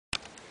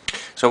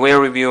So we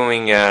are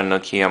reviewing a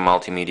Nokia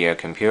multimedia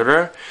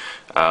computer,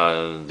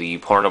 the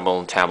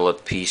portable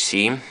tablet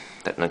PC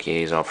that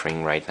Nokia is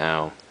offering right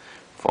now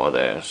for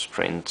the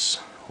Sprint's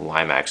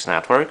WiMax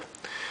network.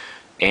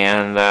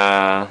 And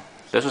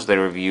this is the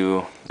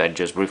review that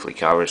just briefly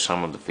covers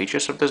some of the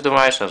features of this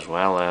device as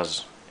well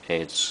as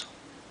its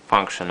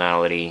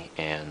functionality,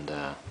 and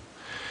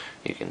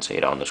you can see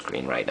it on the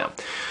screen right now.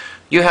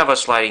 You have a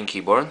sliding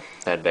keyboard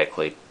that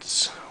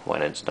backlights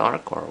when it's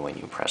dark or when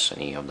you press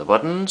any of the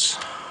buttons.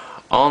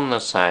 On the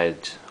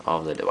side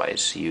of the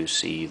device you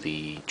see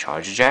the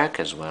charge jack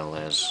as well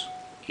as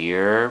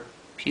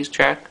earpiece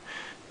jack.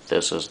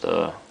 This is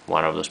the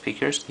one of the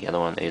speakers, the other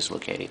one is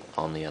located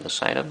on the other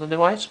side of the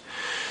device.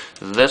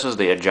 This is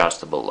the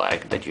adjustable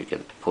leg that you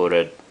can put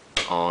it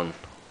on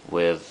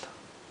with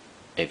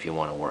if you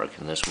want to work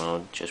in this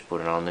mode. Just put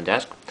it on the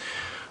desk.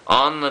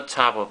 On the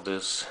top of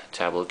this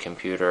tablet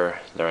computer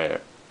there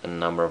are a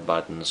number of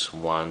buttons,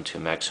 one to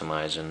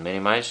maximize and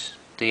minimize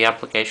the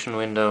application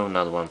window,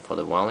 another one for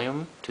the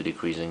volume to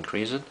decrease and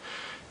increase it.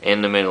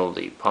 In the middle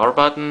the power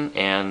button,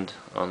 and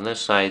on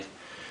this side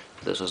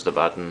this is the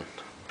button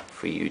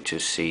for you to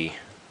see.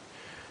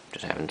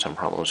 Just having some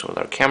problems with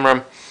our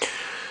camera.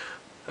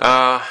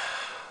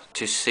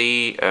 To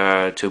see,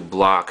 to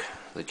block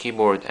the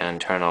keyboard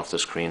and turn off the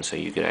screen so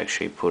you could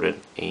actually put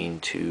it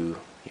into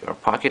your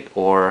pocket,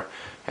 or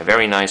a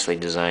very nicely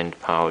designed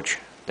pouch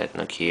that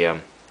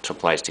Nokia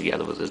supplies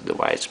together with this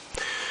device.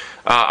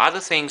 Other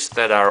things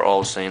that are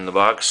also in the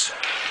box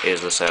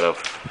is a set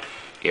of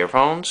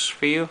earphones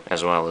for you,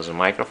 as well as a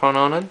microphone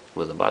on it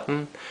with a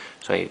button.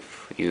 So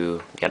if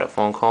you get a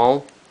phone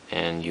call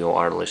and you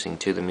are listening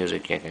to the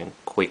music, you can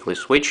quickly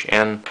switch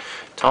and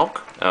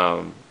talk.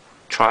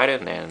 Tried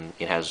it and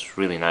it has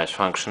really nice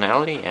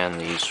functionality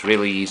and it's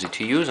really easy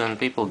to use, and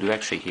people do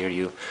actually hear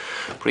you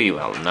pretty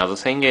well. Another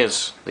thing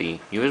is the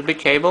USB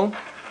cable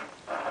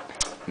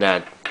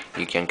that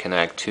you can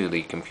connect to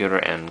the computer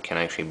and can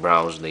actually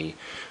browse the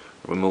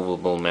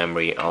removable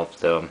memory of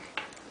the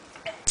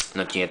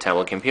Nokia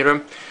tablet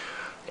computer,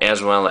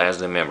 as well as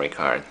the memory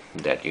card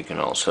that you can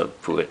also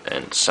put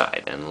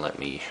inside. And let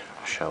me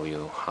show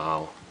you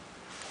how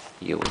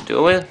you will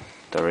do it.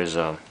 There is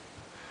a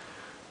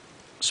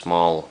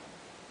small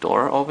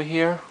door over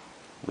here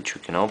which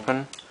you can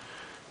open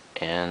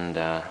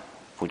and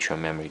put your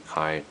memory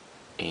card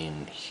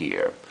in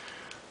here.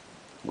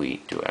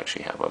 We do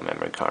actually have a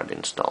memory card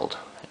installed,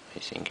 I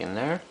think, in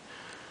there.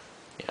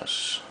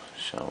 Yes,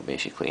 so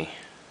basically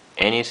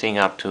anything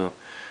up to,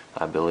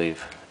 I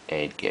believe,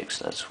 8 gigs,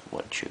 that's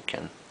what you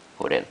can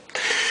put in.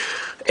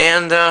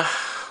 And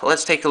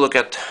let's take a look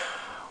at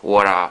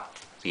what are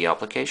the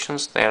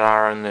applications that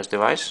are in this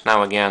device.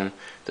 Now again,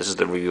 this is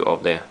the review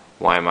of the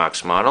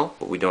WiMax model,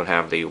 but we don't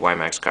have the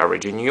WiMax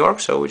coverage in New York,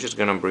 so we're just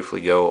gonna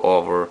briefly go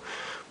over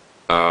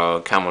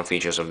common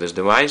features of this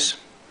device,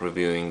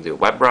 reviewing the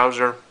web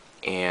browser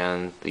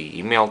and the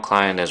email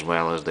client, as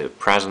well as the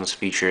presence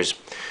features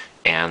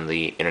and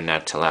the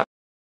internet telephony.